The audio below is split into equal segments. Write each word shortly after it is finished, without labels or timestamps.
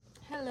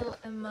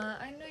Emma.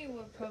 I know you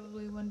were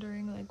probably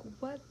wondering, like,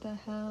 what the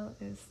hell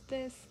is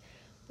this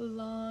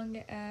long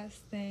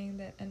ass thing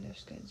that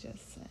Anushka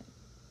just sent?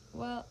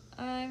 Well,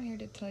 I'm here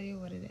to tell you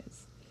what it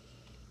is.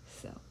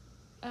 So,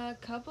 a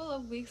couple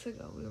of weeks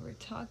ago, we were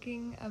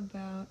talking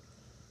about,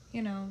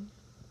 you know,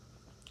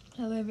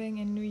 living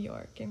in New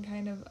York and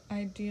kind of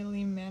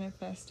ideally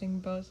manifesting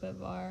both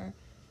of our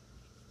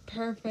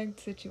perfect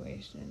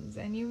situations.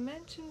 And you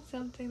mentioned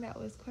something that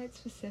was quite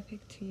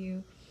specific to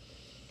you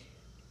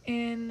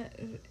in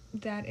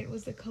that it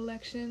was a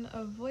collection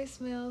of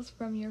voicemails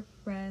from your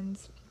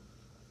friends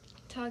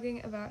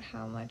talking about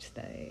how much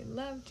they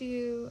loved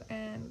you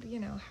and,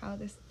 how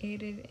this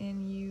aided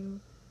in you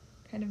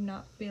kind of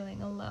not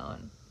feeling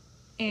alone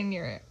in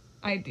your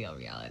ideal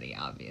reality,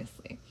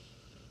 obviously.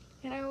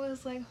 And I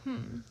was like,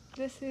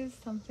 this is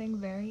something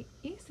very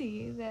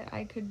easy that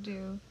I could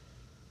do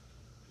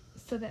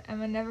so that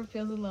Emma never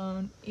feels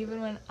alone,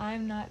 even when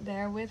I'm not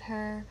there with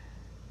her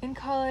in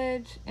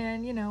college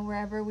and,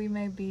 wherever we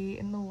may be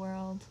in the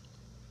world.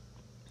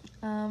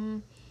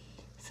 Um,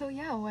 so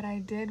yeah, what I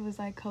did was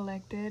I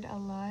collected a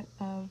lot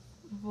of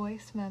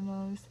voice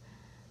memos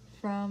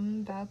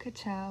from Bao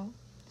Kachao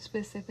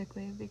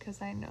specifically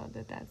because I know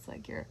that that's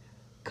like your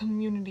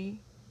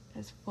community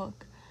as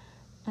fuck.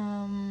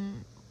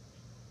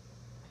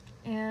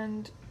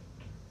 And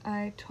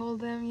I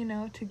told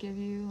them, to give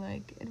you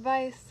like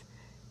advice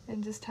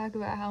and just talk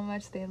about how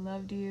much they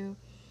loved you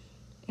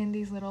in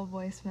these little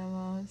voice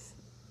memos.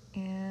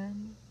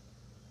 And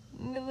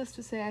needless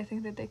to say, I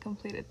think that they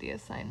completed the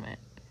assignment.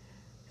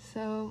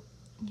 So,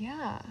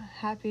 yeah,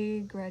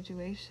 happy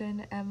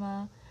graduation,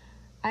 Emma.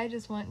 I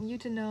just want you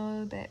to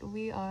know that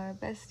we are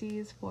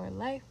besties for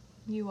life.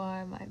 You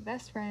are my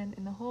best friend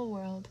in the whole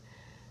world.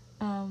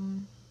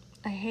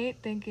 I hate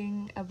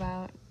thinking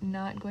about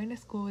not going to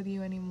school with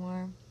you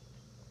anymore.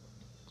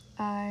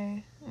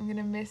 I am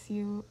gonna miss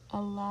you a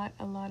lot,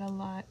 a lot, a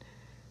lot.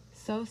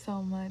 So,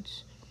 so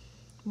much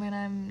when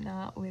I'm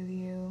not with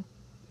you.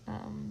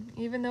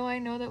 Even though I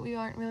know that we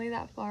aren't really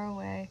that far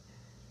away,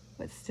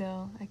 but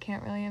still, I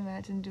can't really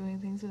imagine doing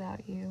things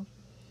without you.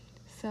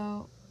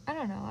 So, I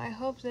don't know. I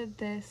hope that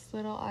this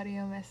little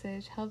audio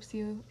message helps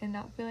you in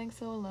not feeling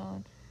so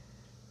alone.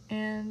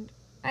 And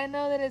I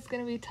know that it's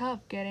going to be tough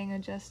getting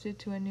adjusted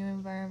to a new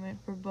environment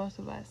for both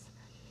of us.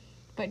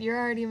 But you're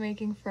already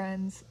making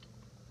friends,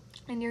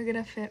 and you're going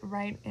to fit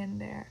right in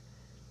there.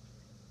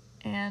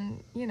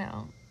 And,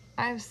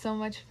 I have so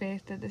much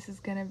faith that this is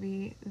going to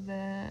be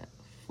the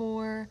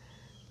 4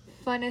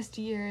 funnest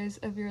years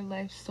of your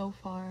life so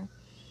far.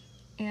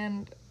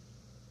 And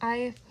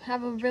I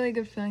have a really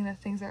good feeling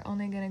that things are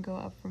only going to go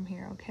up from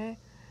here, okay?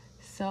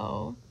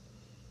 So,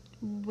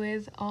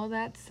 with all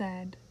that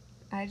said,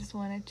 I just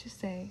wanted to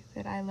say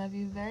that I love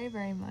you very,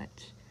 very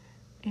much.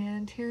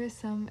 And here is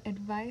some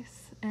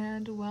advice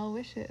and well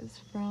wishes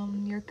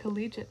from your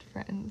collegiate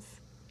friends.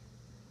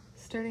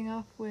 Starting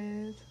off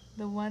with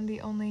the one,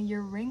 the only,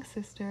 your ring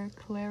sister,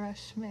 Clara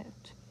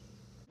Schmidt.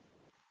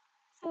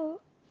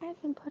 So,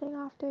 I've been putting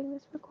off doing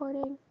this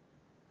recording,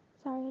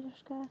 sorry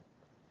Anushka,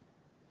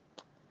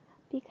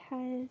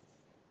 because,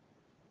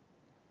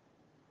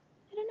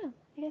 I don't know,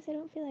 I guess I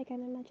don't feel like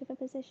I'm in much of a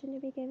position to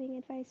be giving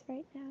advice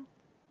right now.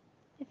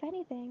 If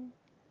anything,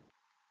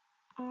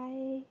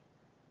 I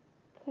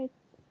could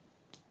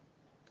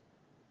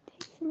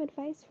take some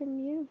advice from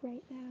you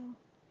right now.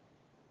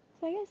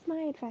 So I guess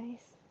my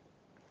advice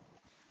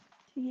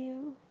to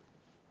you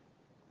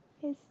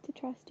is to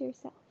trust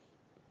yourself.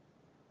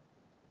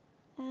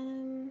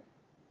 Um,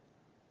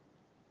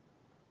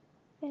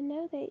 and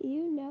know that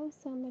you know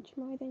so much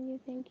more than you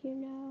think you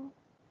know.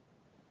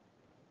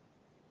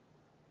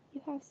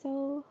 You have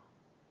so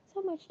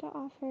much to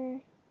offer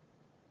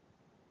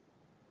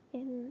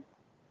in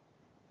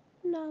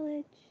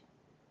knowledge,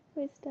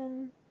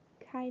 wisdom,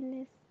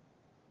 kindness,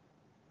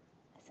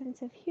 a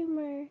sense of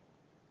humor,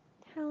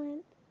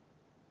 talent,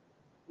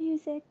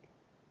 music,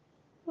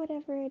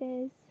 whatever it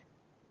is,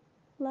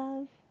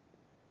 love,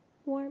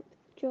 warmth,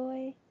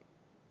 joy,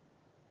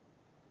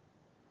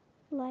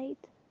 light,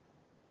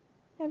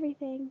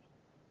 everything.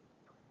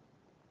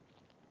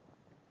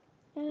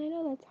 And I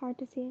know that's hard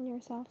to see in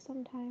yourself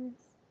sometimes.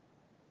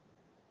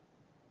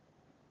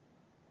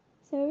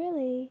 So,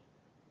 really,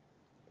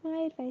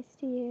 my advice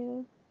to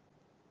you,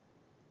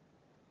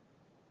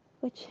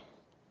 which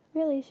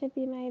really should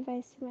be my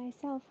advice to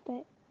myself,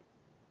 but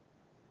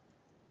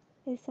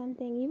is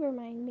something you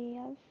remind me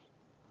of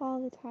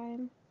all the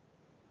time,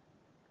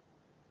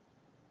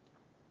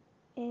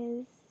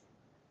 is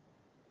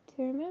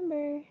to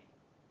remember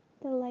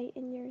the light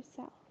in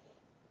yourself.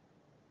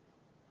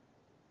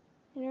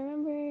 And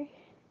remember,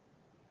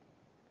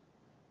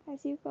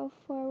 as you go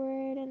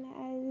forward and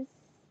as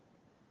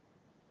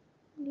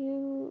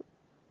you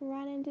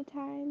run into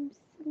times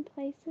and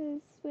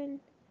places when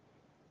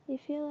you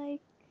feel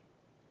like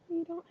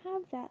you don't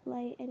have that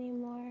light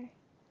anymore,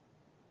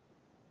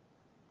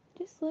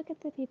 just look at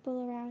the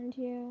people around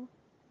you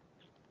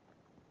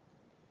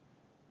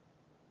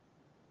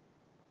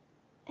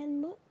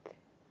and look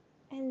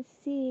and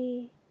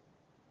see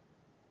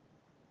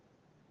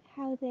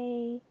how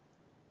they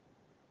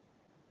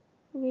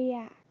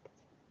react.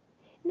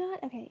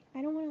 Not, okay,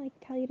 I don't want to, like,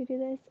 tell you to do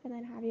this and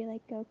then have you,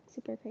 like, go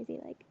super crazy,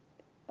 like,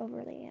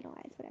 overly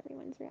analyze what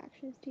everyone's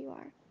reactions to you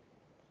are.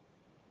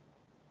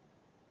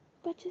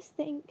 But just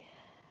think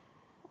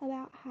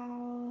about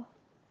how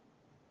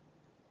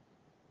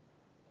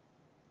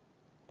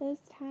those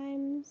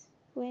times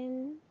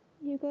when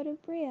you go to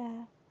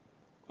Bria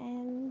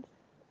and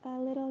a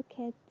little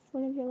kid's,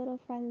 one of your little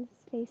friends'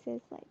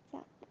 faces lights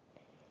up.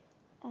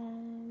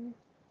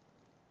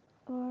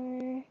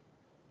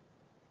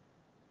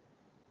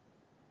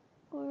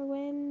 Or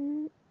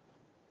when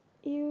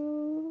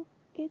you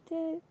get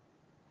to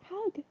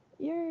hug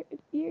your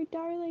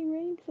darling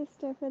ring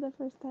sister for the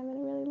first time in a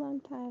really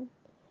long time.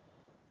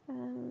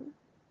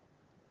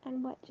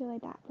 And what joy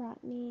that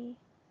brought me.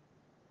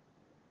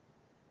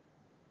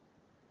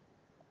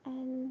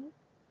 And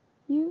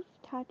you've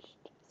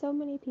touched so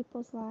many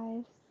people's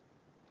lives.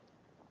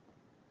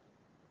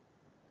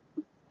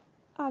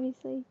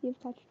 Obviously,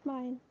 you've touched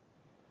mine,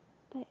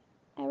 but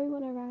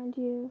everyone around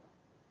you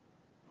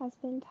has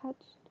been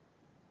touched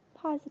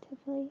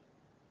positively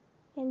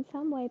in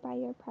some way by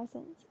your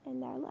presence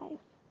in their life.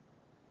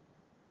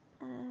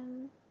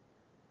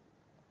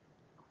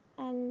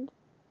 And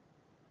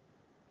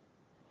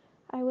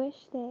I wish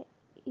that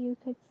you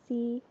could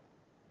see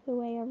the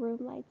way a room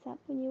lights up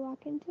when you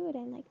walk into it,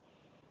 and like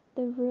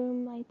the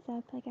room lights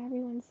up, like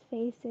everyone's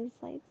faces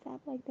lights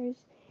up, like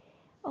there's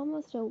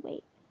almost a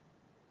weight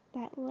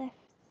that lifts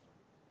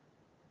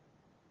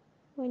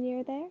when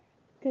you're there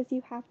because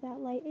you have that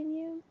light in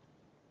you.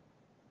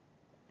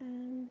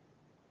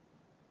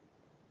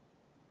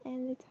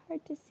 And it's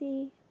hard to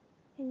see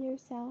in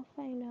yourself,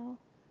 I know,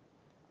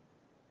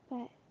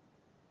 but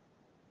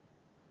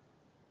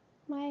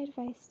my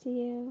advice to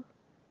you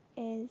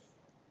is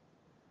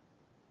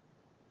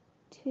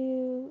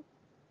to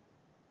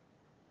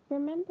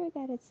remember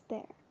that it's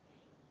there.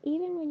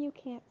 Even when you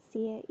can't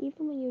see it,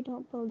 even when you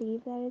don't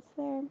believe that it's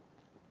there,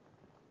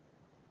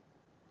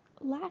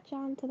 latch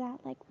on to that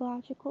like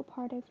logical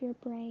part of your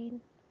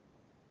brain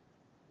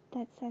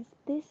that says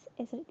this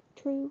is a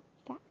true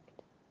fact.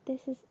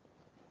 This is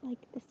like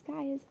the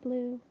sky is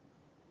blue.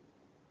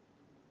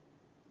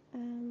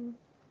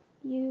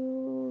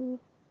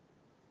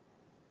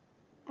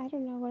 I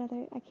don't know what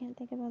other, I can't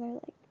think of other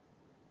like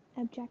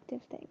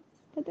objective things,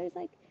 but there's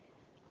like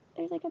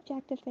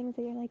objective things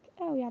that you're like,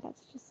 oh yeah,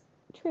 that's just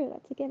true,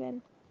 that's a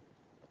given.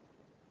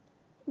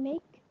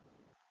 Make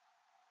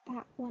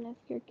that one of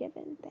your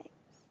given things.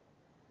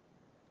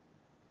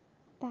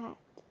 That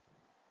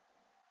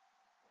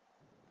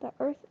the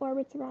earth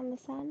orbits around the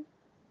sun,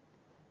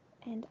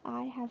 and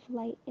I have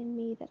light in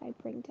me that I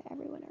bring to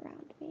everyone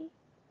around me.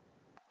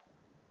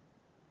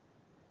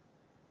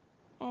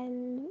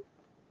 And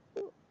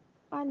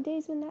on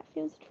days when that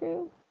feels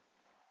true,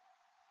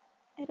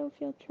 it'll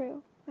feel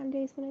true. On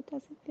days when it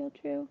doesn't feel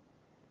true,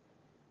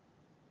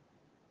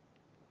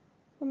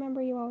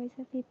 remember you always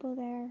have people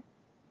there.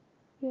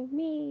 You have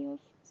me, you have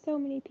so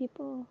many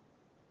people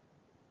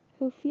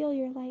who feel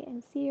your light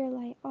and see your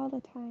light all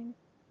the time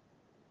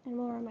and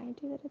will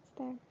remind you that it's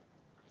there.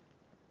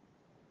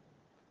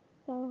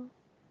 So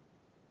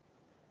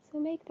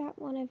make that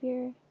one of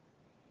your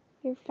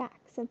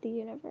facts of the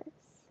universe.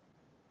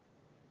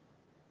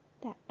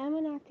 That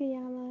Emma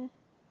Nakayama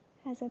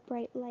has a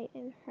bright light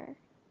in her.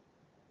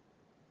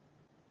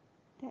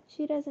 That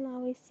she doesn't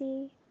always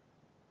see,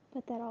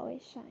 but that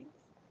always shines.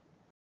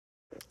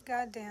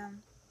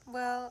 Goddamn.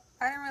 Well,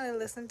 I didn't really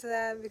listen to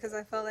that because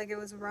I felt like it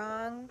was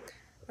wrong,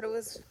 but it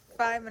was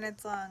 5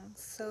 minutes long,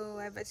 so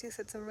I bet you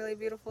said some really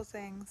beautiful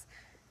things,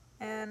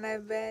 and I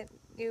bet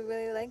you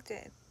really liked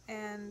it,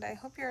 and I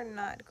hope you're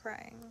not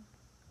crying.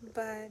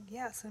 But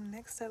yeah, so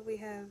next up we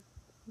have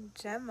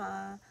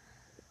Gemma.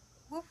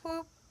 Whoop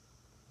whoop.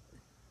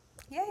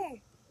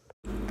 Yay.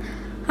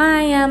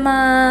 Hi,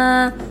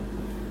 Emma.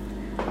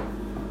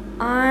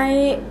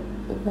 I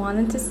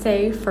wanted to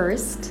say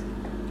first,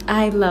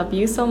 I love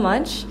you so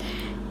much,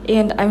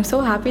 and I'm so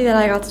happy that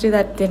I got to do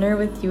that dinner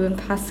with you and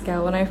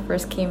Pascal when I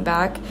first came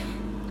back.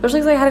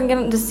 Especially because I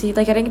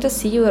didn't get to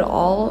see you at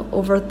all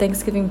over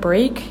Thanksgiving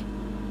break.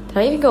 Did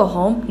I even go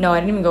home? No, I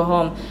didn't even go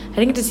home. I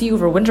didn't get to see you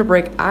over winter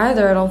break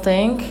either, I don't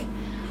think.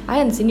 I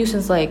hadn't seen you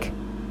since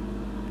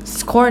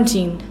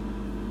quarantine.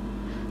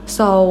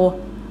 So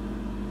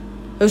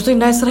it was really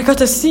nice that I got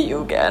to see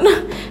you again.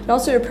 And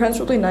also your parents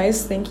were really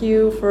nice. Thank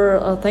them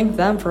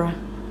for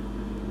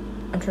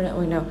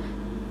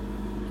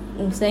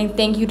I'm saying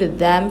thank you to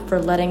them for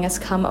letting us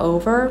come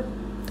over.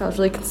 That was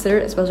really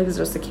considerate, especially because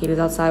there's cicadas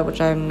outside, which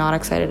I'm not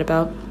excited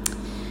about.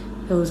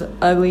 Those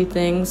ugly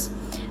things.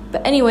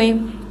 But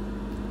anyway,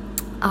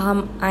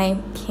 I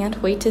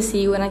can't wait to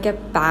see you when I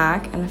get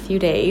back in a few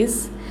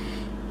days.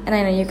 And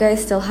I know you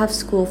guys still have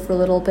school for a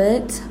little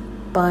bit,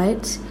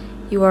 but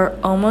you are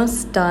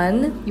almost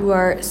done. You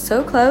are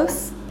so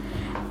close.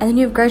 And then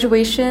you have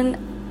graduation,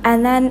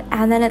 and then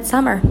it's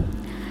summer.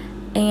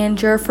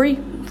 And you're free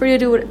to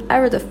do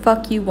whatever the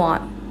fuck you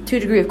want. To a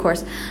degree, of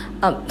course.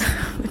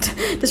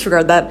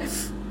 Disregard that.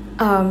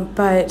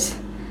 But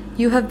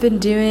you have been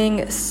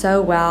doing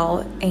so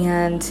well,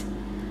 and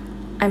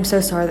I'm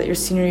so sorry that your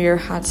senior year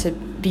had to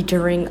be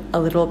during a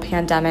little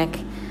pandemic.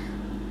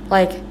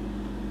 Like,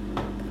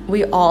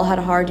 we all had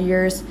hard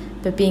years,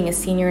 but being a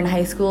senior in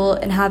high school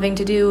and having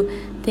to do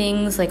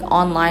things like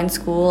online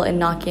school and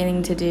not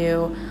getting to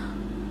do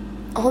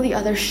all the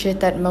other shit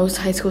that most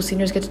high school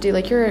seniors get to do,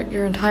 like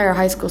your entire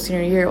high school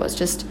senior year was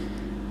just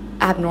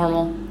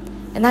abnormal.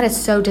 And that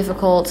is so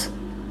difficult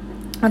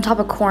on top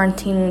of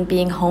quarantine and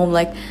being home.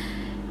 Like,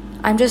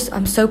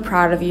 I'm so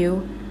proud of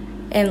you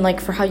and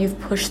like for how you've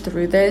pushed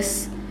through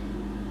this.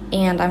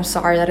 And I'm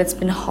sorry that it's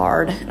been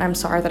hard, and I'm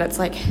sorry that it's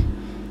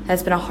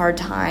been a hard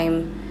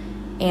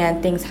time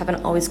and things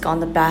haven't always gone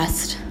the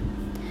best.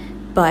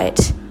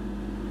 But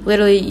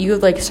literally, you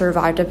have like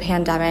survived a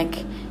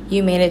pandemic.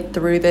 You made it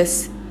through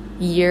this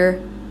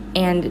year,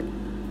 and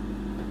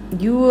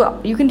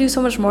you can do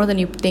so much more than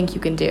you think you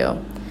can do.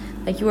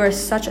 Like, you are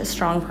such a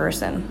strong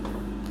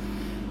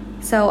person.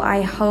 So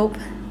I hope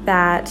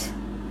that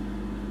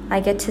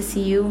I get to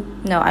see you.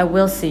 No, I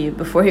will see you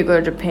before you go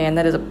to Japan.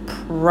 That is a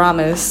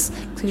promise.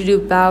 Because you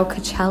do Bao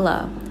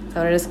Coachella. Is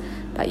that what it is?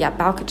 But yeah,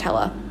 Bao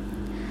Coachella.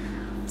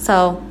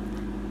 So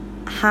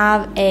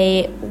have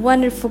a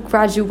wonderful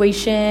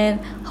graduation.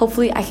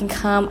 Hopefully I can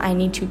come. I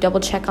need to double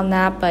check on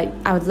that, but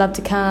I would love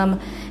to come.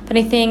 If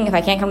anything, if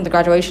I can't come to the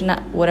graduation,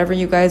 whatever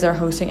you guys are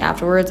hosting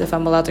afterwards, if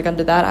I'm allowed to come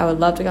to that, I would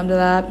love to come to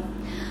that.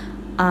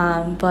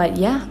 But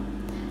yeah,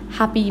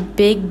 happy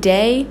big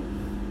day.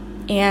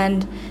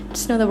 And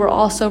just know that we're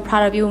all so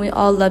proud of you and we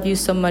all love you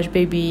so much,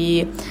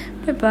 baby.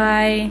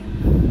 Bye-bye.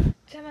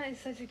 Gemma is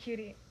such a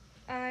cutie.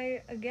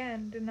 I,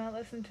 again, did not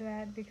listen to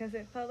that because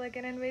it felt like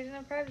an invasion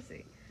of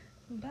privacy.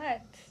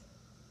 But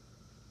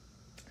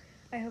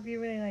I hope you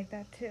really like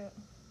that too.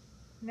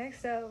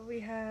 Next up,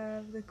 we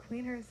have the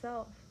queen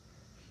herself,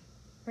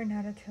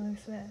 Renata Taylor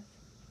Smith.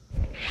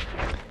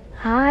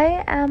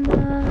 Hi,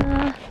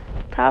 Emma.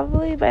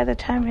 Probably by the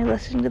time you're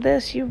listening to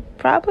this, you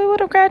probably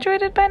would have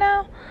graduated by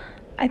now.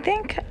 I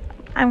think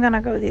I'm gonna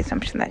go with the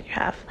assumption that you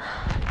have.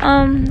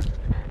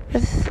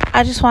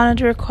 I just wanted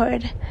to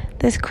record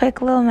this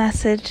quick little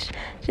message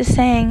just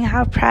saying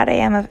how proud I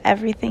am of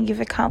everything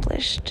you've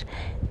accomplished,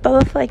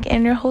 both like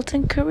in your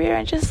Holton career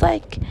and just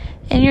like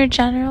in your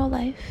general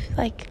life.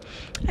 Like,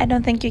 I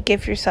don't think you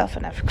give yourself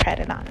enough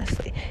credit,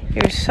 honestly.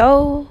 You're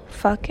so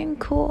fucking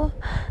cool,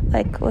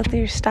 like with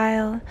your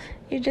style.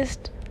 You're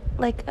just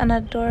like an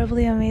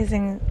adorably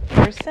amazing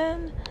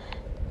person.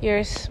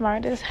 You're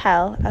smart as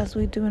hell, as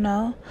we do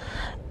know.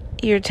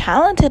 You're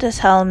talented as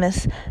hell,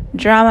 Miss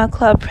Drama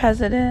Club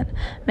President,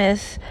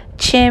 Miss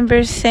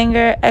Chamber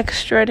Singer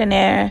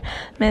Extraordinaire,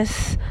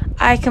 Miss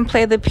I can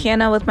play the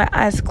piano with my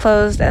eyes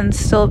closed and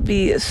still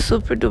be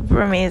super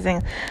duper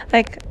amazing.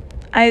 Like,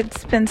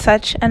 it's been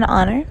such an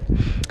honor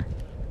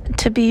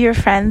to be your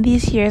friend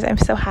these years. I'm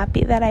so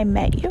happy that I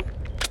met you.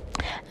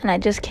 And I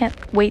just can't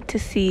wait to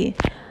see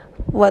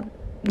what,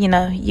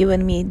 you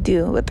and me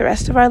do with the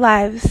rest of our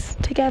lives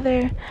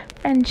together.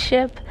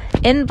 Friendship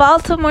in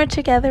Baltimore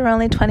together. We're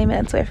only 20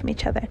 minutes away from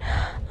each other.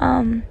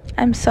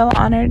 I'm so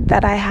honored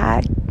that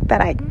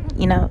I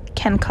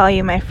can call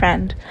you my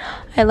friend.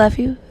 I love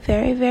you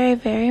very, very,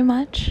 very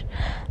much.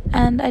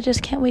 And I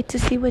just can't wait to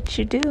see what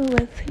you do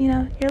with,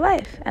 your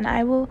life. And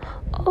I will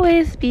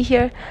always be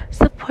here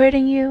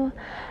supporting you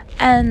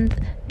and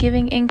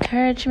giving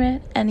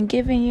encouragement and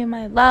giving you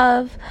my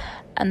love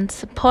and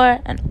support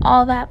and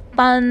all that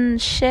fun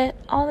shit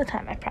all the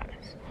time, I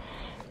promise.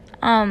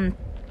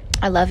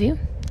 I love you,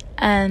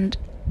 and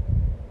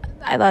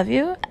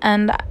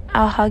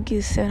I'll hug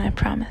you soon, I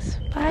promise.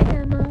 Bye,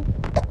 Emma.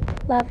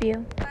 Love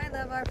you. I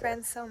love our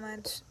friends so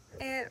much.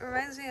 It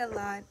reminds me a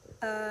lot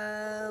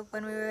of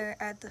when we were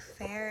at the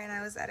fair and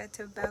I was added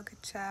to Bao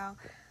Coachella.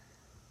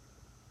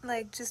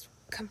 Like, just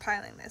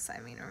compiling this,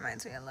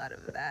 reminds me a lot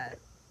of that.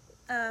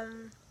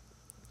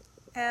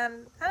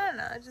 And I don't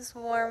know, just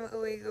warm,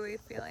 ooey gooey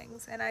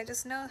feelings. And I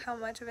just know how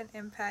much of an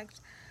impact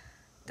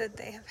that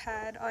they have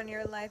had on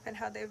your life and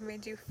how they've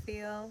made you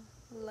feel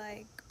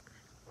like,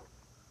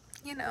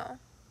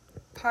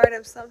 part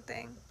of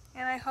something.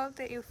 And I hope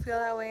that you feel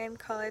that way in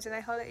college, and I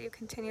hope that you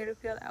continue to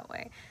feel that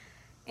way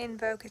in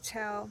Bao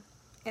Coachella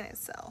in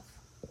itself.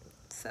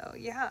 So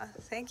yeah,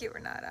 thank you,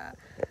 Renata.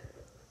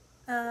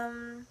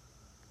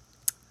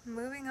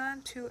 Moving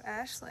on to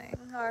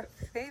Aisling, our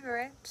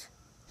favorite.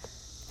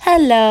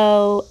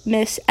 Hello,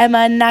 Miss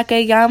Emma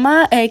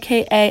Nakayama,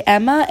 aka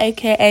Emma,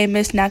 aka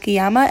Miss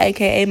Nakayama,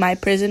 aka my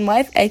prison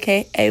wife,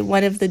 aka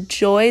one of the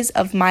joys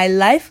of my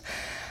life.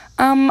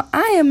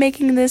 I am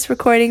making this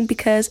recording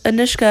because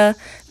Anushka,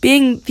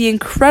 being the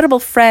incredible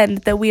friend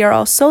that we are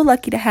all so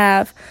lucky to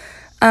have,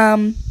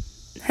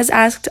 has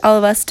asked all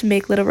of us to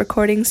make little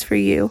recordings for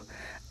you,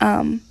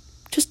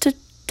 just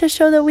to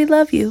show that we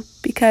love you,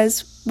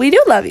 because we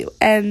do love you,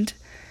 and,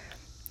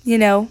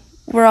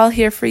 we're all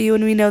here for you,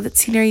 and we know that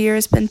senior year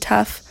has been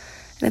tough,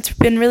 and it's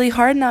been really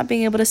hard not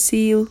being able to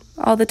see you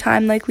all the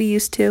time like we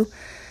used to.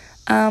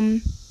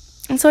 And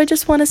so I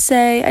just want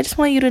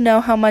you to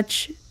know how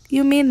much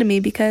you mean to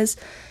me, because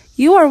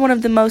you are one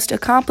of the most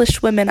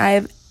accomplished women I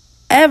have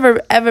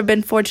ever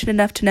been fortunate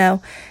enough to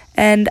know,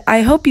 And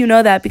I hope you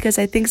know that, because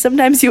I think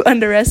sometimes you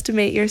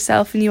underestimate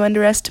yourself and you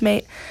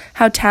underestimate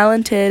how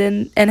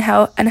talented and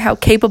how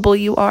capable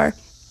you are.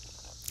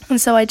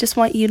 And so I just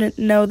want you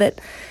to know that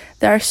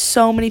there are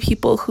so many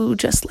people who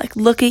just like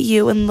look at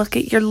you and look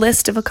at your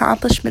list of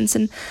accomplishments,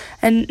 and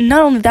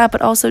not only that,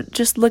 but also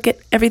just look at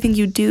everything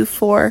you do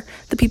for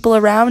the people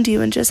around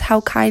you and just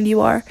how kind you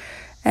are.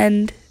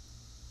 And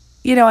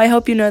I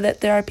hope you know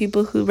that there are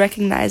people who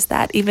recognize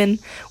that, even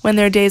when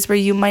there are days where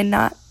you might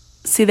not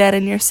see that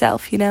in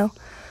yourself. You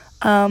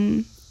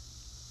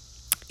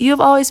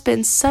have always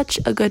been such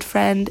a good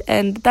friend,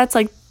 and that's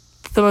like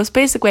the most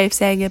basic way of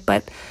saying it,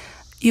 but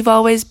you've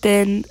always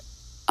been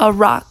a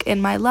rock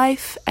in my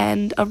life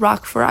and a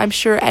rock for, I'm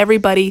sure,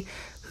 everybody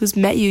who's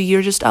met you.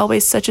 You're just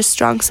always such a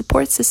strong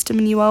support system,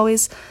 and you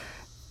always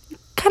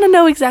kind of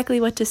know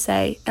exactly what to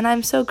say, and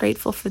I'm so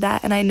grateful for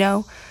that, and I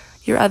know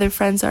your other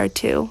friends are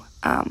too,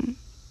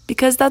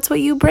 because that's what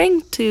you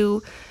bring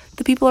to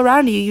the people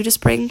around you. You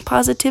just bring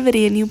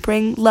positivity, and you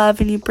bring love,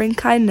 and you bring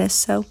kindness.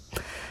 So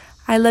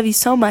I love you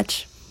so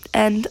much,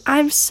 and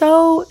I'm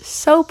so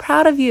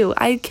proud of you.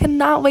 I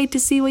cannot wait to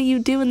see what you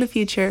do in the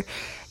future.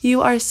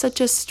 You are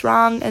such a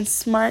strong and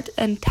smart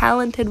and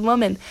talented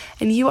woman,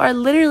 and you are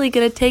literally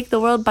going to take the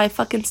world by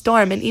fucking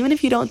storm. And even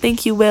if you don't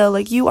think you will,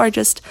 like, you are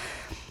just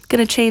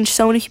going to change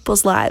so many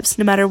people's lives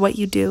no matter what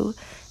you do.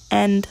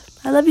 And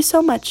I love you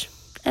so much.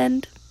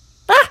 And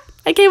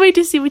I can't wait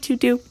to see what you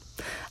do.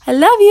 I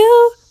love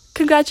you.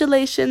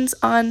 Congratulations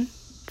on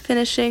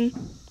finishing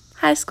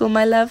high school,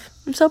 my love.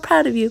 I'm so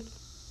proud of you.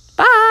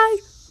 Bye.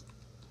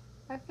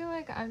 I feel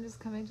like I'm just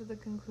coming to the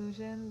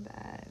conclusion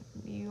that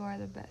you are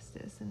the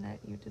bestest and that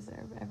you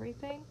deserve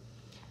everything.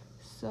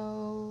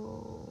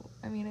 So,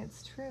 I mean,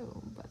 it's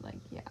true, but like,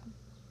 yeah.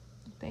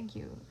 Thank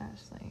you,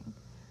 Aisling.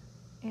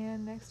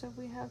 And next up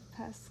we have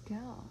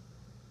Pascal.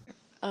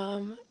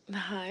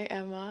 Hi,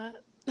 Emma.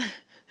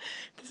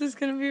 This is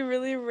gonna be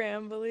really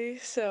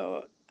rambly,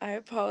 so I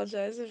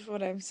apologize if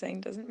what I'm saying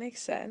doesn't make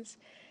sense,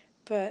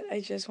 but I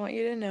just want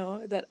you to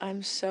know that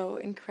I'm so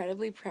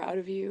incredibly proud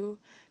of you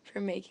for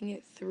making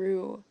it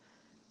through.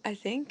 I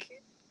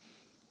think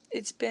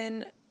it's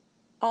been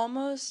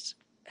almost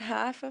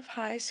half of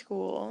high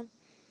school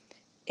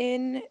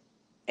in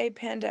a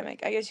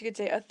pandemic. I guess you could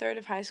say a third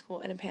of high school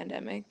in a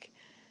pandemic.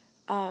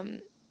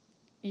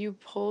 You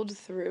pulled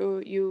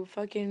through, you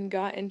fucking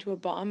got into a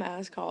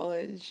bomb-ass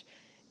college,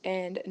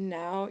 and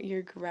now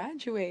you're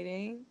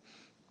graduating.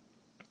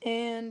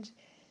 And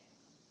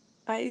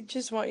I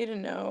just want you to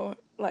know,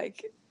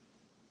 like,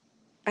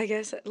 I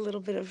guess a little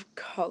bit of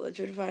college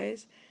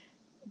advice.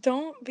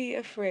 Don't be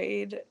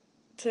afraid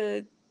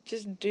to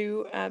just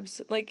do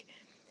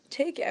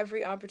take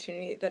every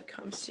opportunity that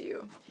comes to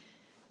you.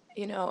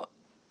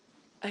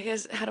 I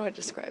guess, how do I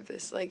describe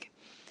this? Like,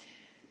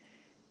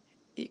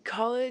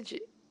 college,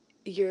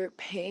 you're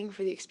paying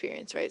for the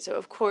experience, right? So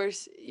of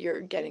course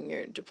you're getting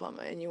your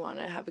diploma and you want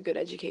to have a good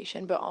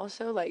education, but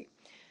also like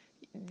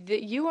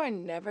that you are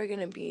never going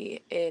to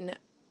be in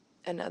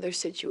another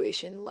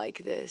situation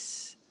like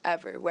this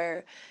ever,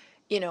 where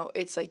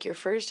it's like your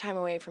first time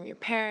away from your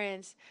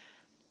parents.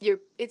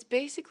 It's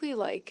basically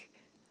like,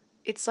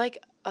 it's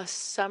like a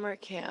summer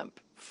camp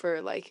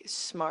for like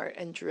smart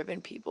and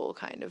driven people,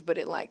 kind of, but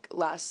it like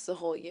lasts the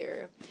whole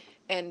year.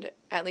 And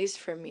at least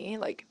for me,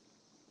 like,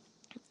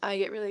 I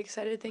get really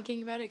excited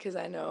thinking about it because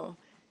I know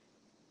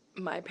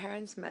my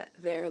parents met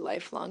their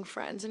lifelong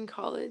friends in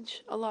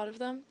college, a lot of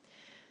them.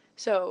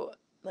 So,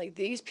 like,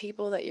 these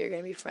people that you're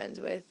going to be friends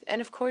with, and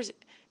of course,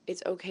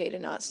 it's okay to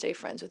not stay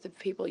friends with the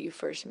people you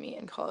first meet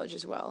in college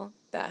as well.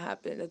 That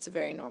happens, that's a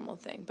very normal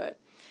thing. But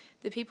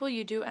the people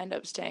you do end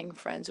up staying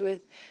friends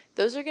with,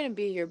 those are going to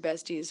be your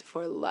besties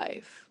for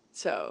life.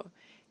 So,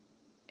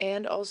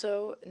 and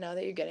also, now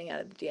that you're getting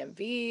out of the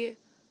DMV,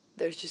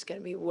 there's just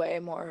going to be way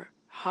more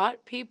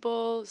hot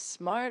people,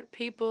 smart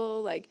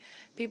people, like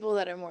people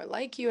that are more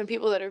like you and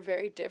people that are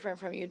very different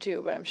from you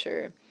too, but I'm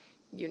sure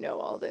you know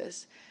all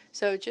this.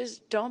 So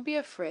just don't be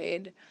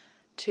afraid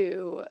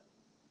to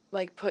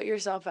like put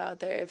yourself out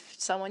there. If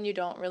someone you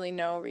don't really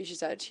know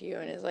reaches out to you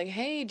and is like,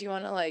 "Hey, do you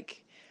want to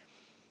like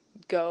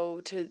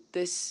go to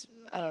this,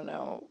 I don't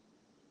know,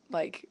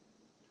 like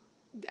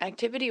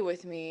activity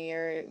with me,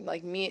 or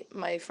like meet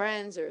my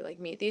friends, or like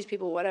meet these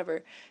people,"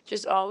 whatever,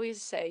 just always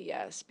say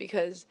yes,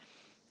 because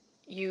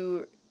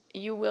you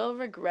you will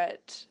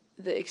regret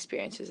the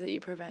experiences that you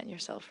prevent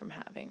yourself from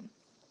having.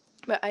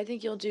 But I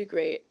think you'll do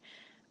great.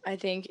 I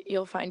think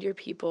you'll find your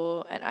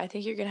people, and I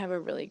think you're going to have a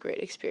really great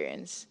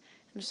experience.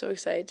 I'm so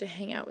excited to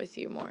hang out with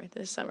you more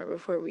this summer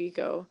before we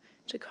go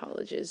to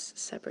colleges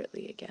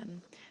separately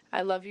again.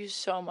 I love you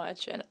so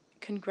much, and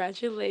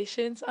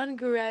congratulations on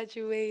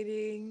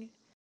graduating.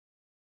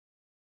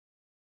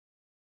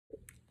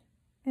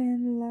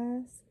 And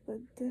last but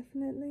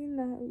definitely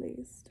not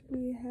least,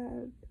 we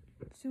have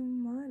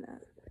Jumana.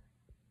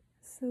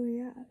 So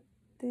yeah,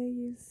 thank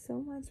you so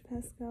much,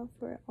 Pascal,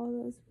 for all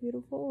those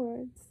beautiful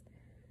words.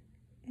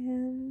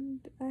 And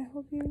I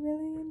hope you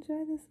really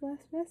enjoy this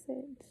last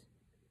message.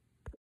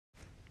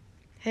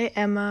 Hey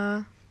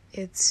Emma,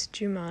 it's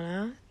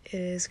Jumana. It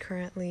is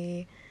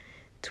currently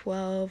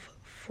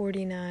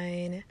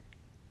 12:49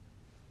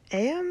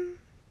 a.m.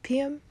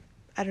 p.m.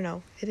 I don't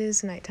know. It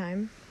is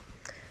nighttime.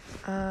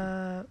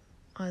 On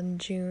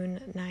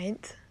June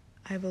 9th.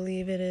 I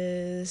believe it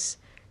is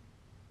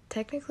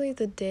technically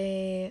the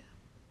day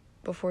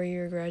before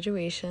your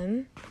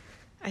graduation,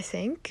 I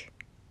think.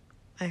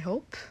 I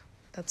hope.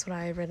 That's what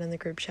I read in the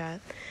group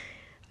chat.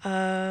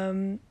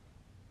 I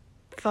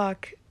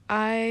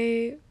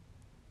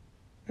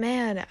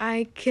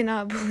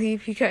cannot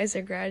believe you guys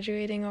are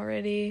graduating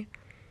already.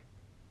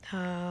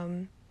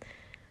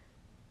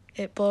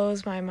 It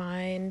blows my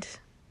mind.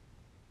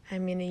 I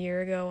mean, a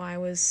year ago, I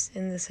was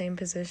in the same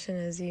position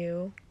as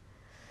you.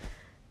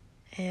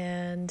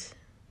 And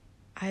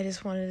I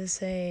just wanted to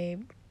say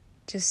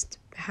just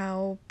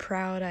how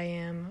proud I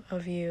am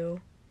of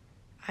you.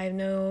 I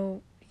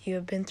know you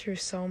have been through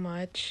so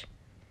much.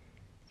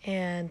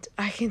 And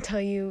I can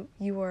tell you,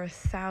 you are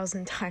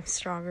 1,000 times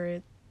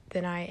stronger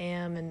than I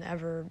am and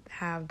ever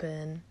have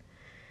been.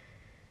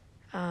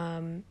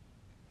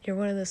 You're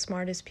one of the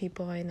smartest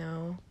people I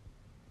know.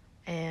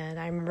 And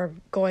I remember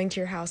going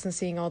to your house and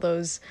seeing all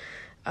those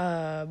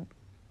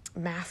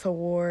math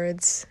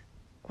awards.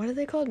 What are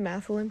they called?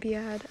 Math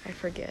Olympiad? I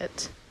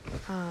forget.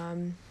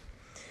 I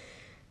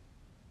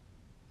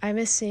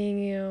miss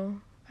seeing you.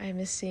 I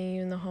miss seeing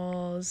you in the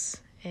halls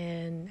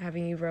and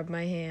having you rub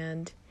my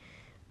hand.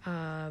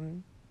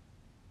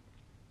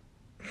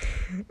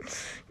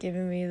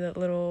 Giving me that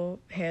little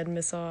hand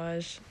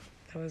massage.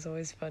 That was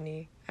always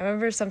funny. I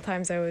remember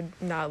sometimes I would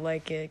not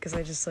like it because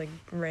I just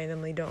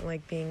randomly don't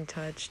like being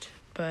touched,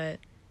 but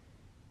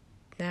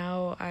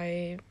now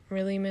I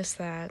really miss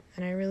that,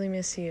 and I really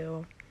miss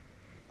you.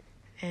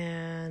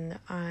 And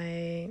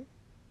I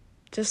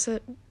just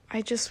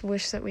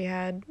wish that we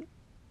had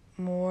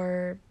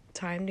more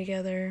time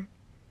together,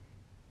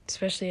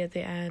 especially at the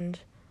end.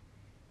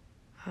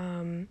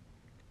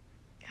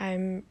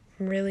 I'm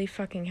really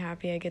fucking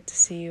happy I get to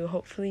see you.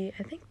 Hopefully,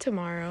 I think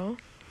tomorrow,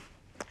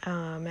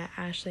 at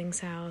Ashling's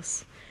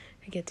house.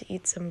 I get to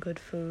eat some good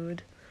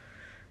food.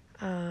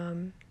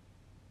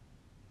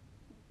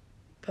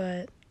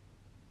 But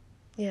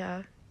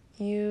yeah,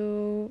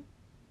 you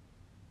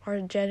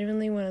are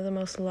genuinely one of the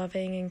most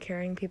loving and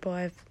caring people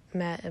I've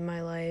met in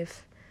my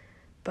life.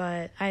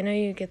 But I know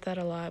you get that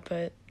a lot,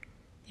 but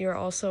you're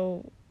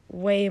also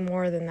way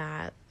more than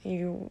that.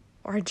 You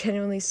are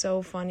genuinely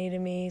so funny to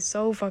me,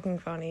 so fucking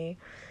funny.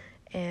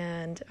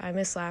 And I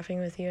miss laughing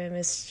with you. I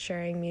miss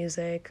sharing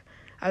music.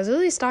 I was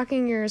really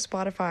stalking your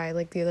Spotify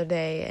the other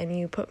day, and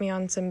you put me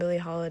on some Billie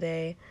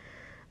Holiday.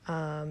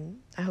 I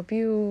hope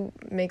you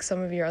make some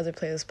of your other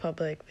playlists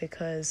public,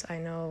 because I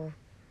know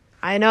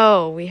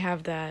we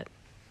have that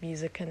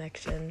music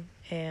connection,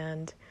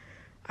 and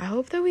I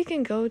hope that we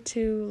can go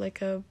to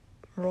a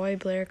Roy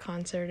Blair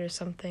concert or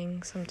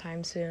something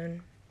sometime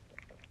soon.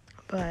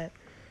 But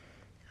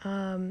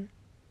damn,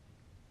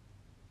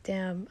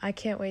 I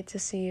can't wait to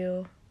see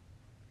you.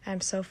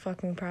 I'm so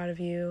fucking proud of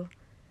you,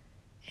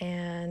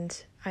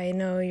 and I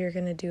know you're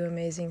gonna do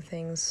amazing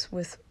things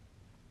with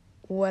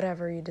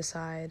whatever you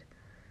decide.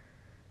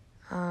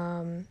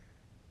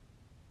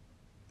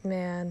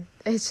 Man,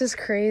 it's just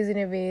crazy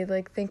to me,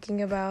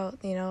 thinking about,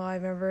 I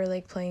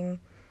remember,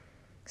 playing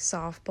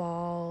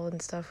softball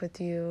and stuff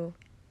with you,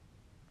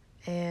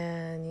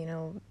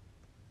 and,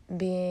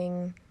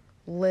 being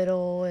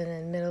little and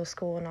in middle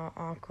school and all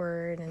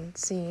awkward, and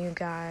seeing you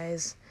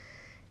guys,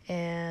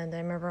 and I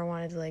remember I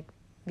wanted to,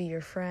 be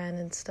your friend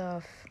and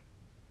stuff,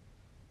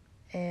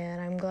 and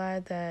I'm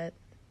glad that,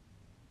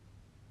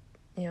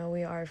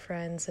 we are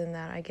friends and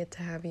that I get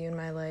to have you in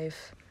my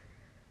life.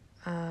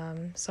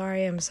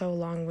 Sorry I'm so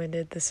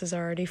long-winded. This is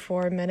already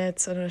 4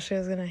 minutes. I know she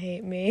was gonna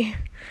hate me.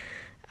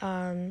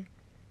 But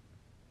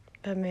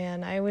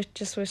man, I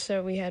just wish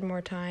that we had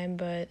more time,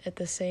 but on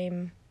the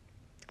same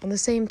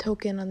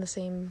token, on the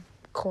same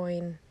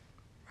coin,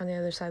 on the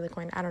other side of the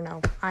coin, I don't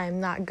know.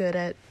 I'm not good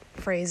at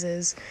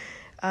phrases.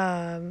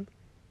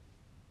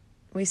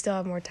 We still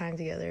have more time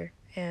together,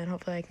 and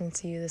hopefully I can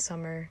see you this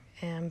summer,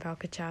 and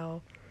Bao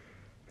Ciao.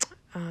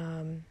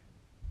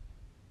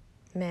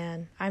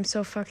 Man, I'm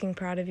so fucking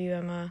proud of you,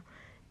 Emma,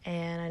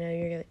 and I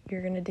know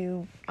you're gonna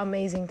do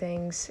amazing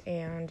things,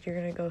 and you're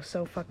gonna go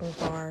so fucking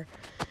far,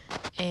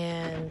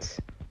 and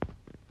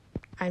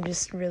I'm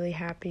just really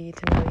happy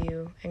to know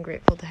you and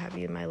grateful to have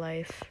you in my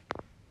life.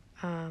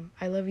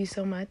 I love you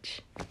so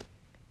much,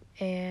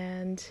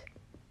 and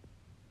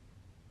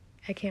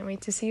I can't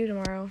wait to see you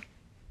tomorrow.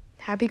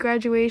 Happy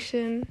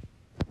graduation.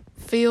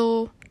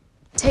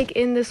 Take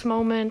in this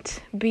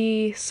moment,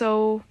 be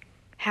so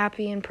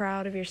happy and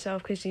proud of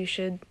yourself, because you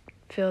should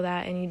feel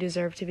that and you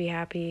deserve to be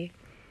happy.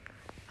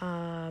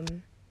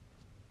 Because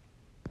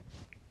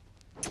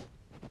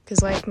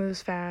life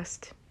moves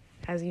fast,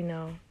 as you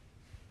know.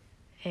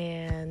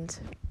 And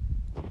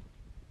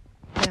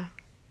yeah,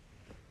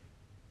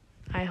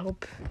 I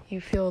hope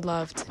you feel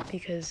loved,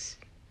 because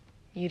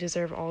you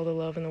deserve all the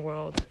love in the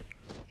world,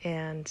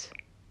 and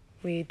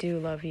we do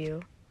love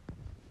you.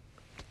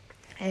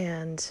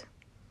 And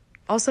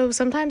also,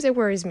 sometimes it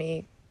worries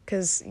me,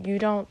 because you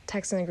don't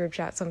text in the group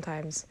chat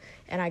sometimes,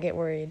 and I get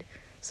worried.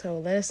 So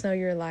let us know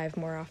you're alive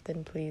more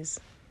often, please,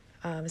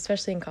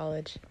 especially in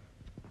college.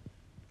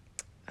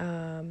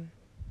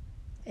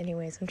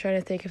 Anyways, I'm trying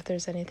to think if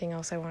there's anything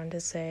else I wanted to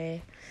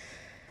say.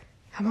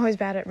 I'm always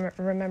bad at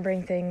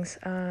remembering things.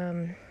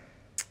 I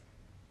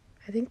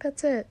think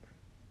that's it.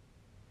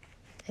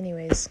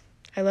 Anyways,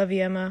 I love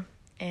you, Emma,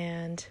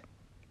 and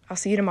I'll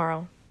see you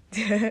tomorrow.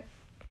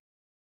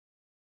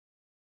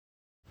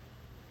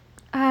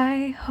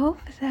 I hope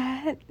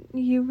that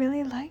you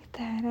really liked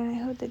that, and I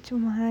hope that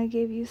Jemima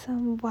gave you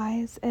some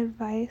wise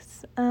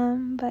advice.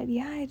 But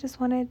yeah, I just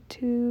wanted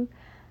to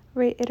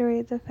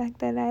reiterate the fact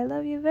that I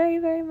love you very,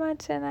 very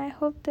much, and I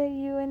hope that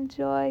you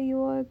enjoy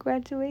your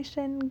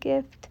graduation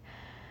gift.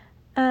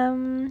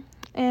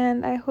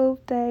 And I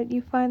hope that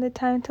you find the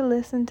time to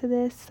listen to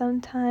this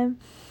sometime,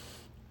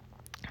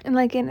 and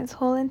like in its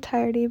whole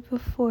entirety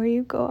before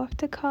you go off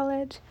to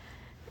college.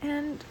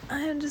 And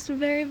I am just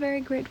very, very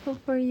grateful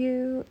for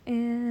you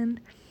and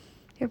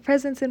your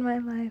presence in my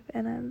life,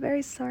 and I'm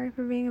very sorry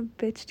for being a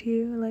bitch to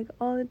you, like,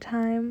 all the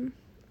time.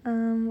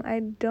 I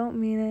don't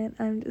mean it.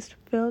 I'm just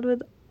filled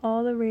with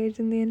all the rage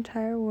in the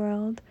entire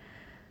world.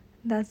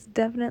 That's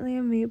definitely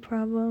a me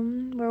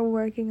problem. We're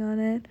working on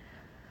it.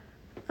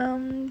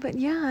 But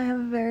yeah, I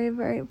am very,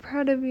 very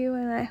proud of you,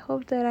 and I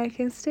hope that I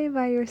can stay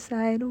by your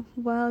side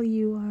while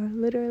you are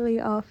literally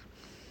off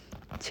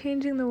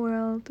changing the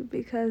world,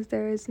 because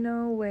there is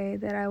no way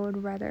that I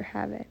would rather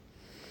have it.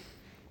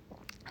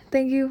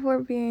 Thank you for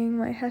being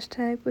my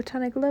hashtag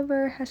platonic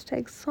lover,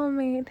 hashtag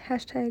soulmate,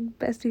 hashtag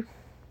bestie.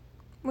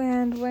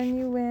 And when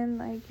you win,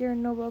 like, your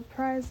Nobel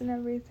Prize and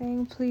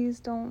everything, please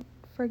don't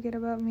forget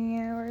about me,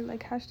 or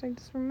like hashtag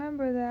just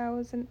remember that I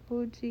was an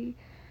OG,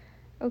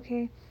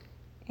 okay?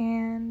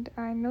 And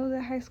I know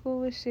that high school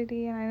was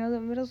shitty, and I know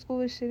that middle school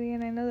was shitty,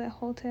 and I know that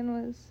Holton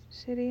was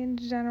shitty in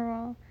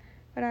general,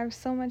 but I have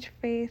so much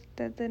faith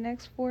that the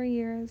next 4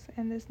 years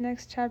and this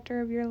next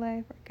chapter of your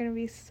life are going to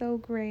be so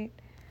great.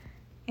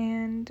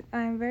 And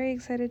I'm very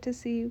excited to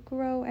see you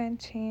grow and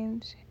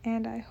change,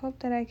 and I hope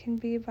that I can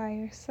be by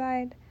your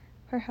side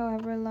for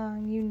however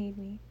long you need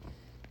me.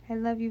 I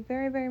love you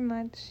very, very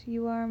much.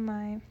 You are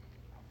my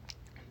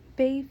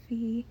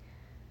baby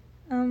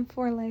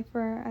for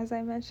lifer, as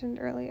I mentioned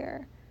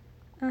earlier.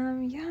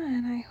 Yeah,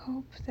 and I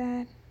hope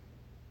that,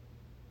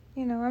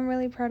 I'm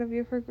really proud of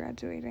you for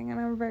graduating, and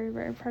I'm very,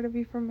 very proud of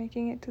you for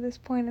making it to this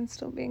point and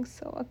still being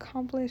so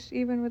accomplished,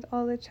 even with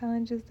all the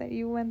challenges that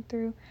you went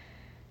through,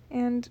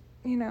 and,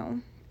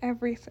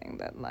 everything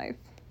that life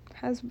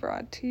has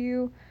brought to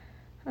you,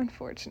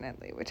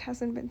 unfortunately, which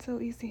hasn't been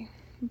so easy.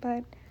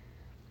 But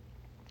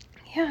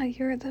yeah,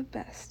 you're the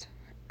best.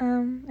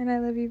 And I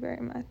love you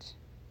very much.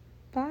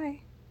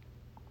 Bye.